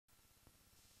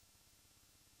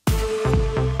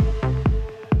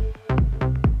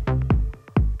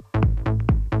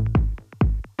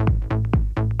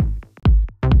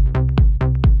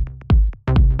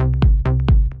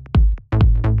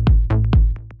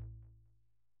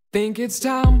Think it's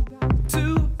time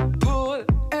to put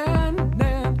an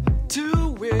end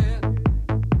to it.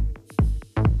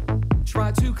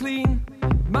 Try to clean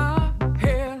my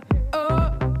hair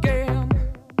again.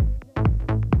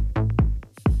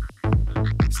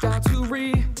 Start to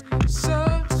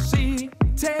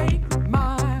resuscitate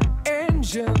my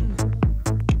engine.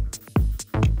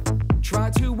 Try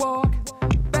to walk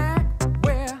back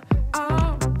where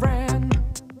I ran.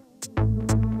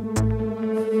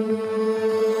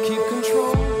 Keep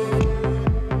control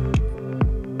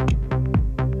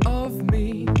of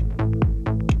me.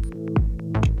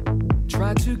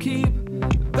 Try to keep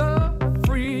the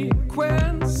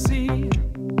frequency.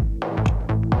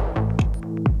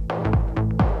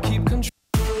 Keep control.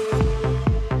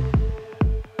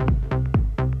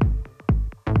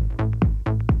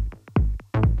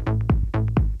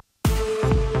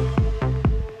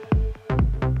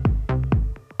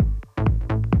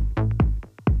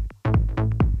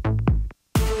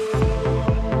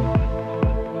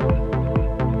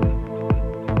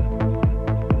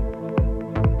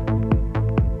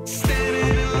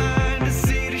 Standing in line to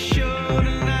see the show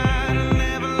tonight, I'll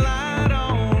never light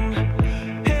on.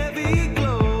 Heavy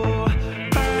glow.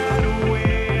 By the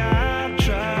way, I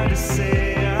try to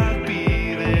say I'll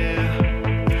be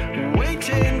there,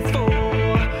 waiting for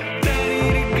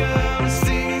Danny to come and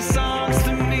sing songs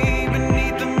to me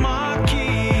beneath the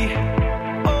marquee.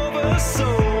 Over so.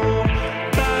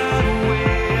 By the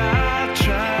way, I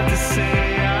try to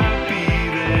say I'll be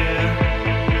there,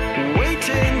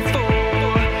 waiting for,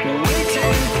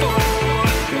 waiting for,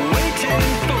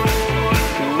 waiting for,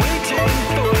 waiting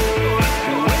for,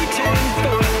 waiting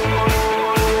for.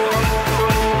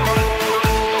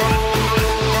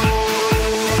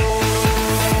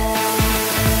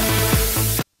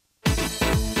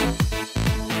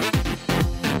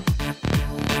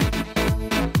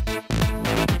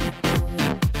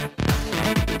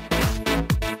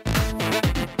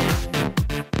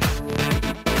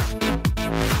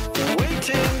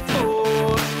 Waiting for.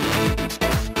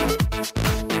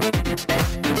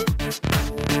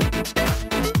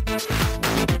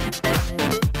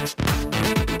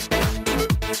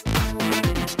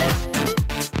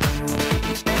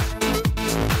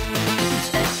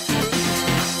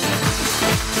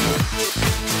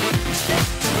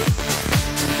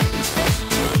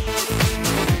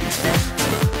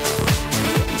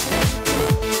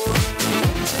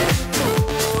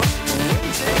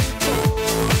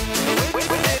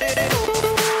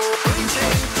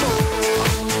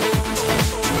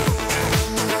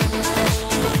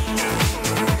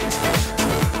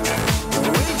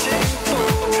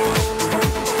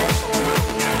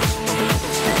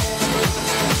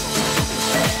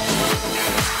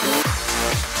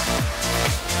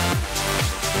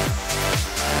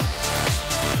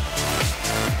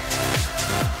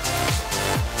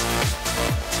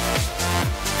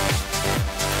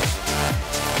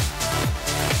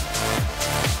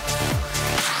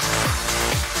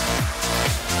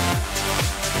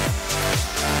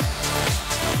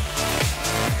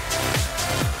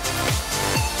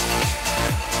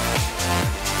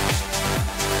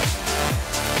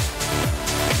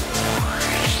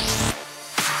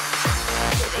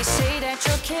 They say that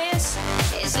your kiss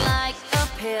is like a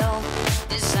pill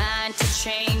designed to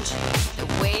change the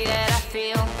way that I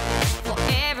feel. For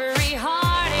every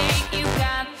heartache, you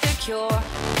got the cure.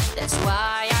 That's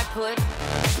why I put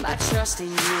my trust in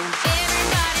you.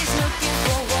 Everybody's looking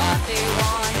for what they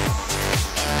want,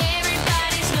 and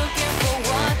everybody's looking for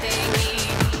what they need.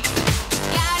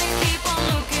 Gotta keep on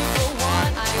looking for what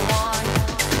I want,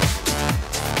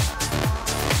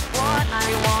 what I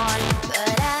want.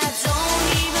 But I don't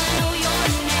even know your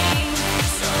name,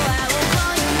 so I will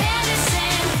call you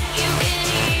medicine. You can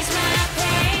ease my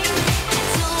pain. I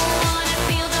don't wanna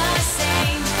feel the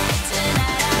same.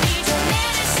 Tonight I need your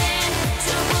medicine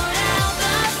to put out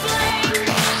the flame.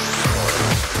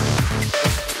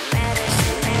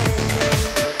 Medicine, medicine.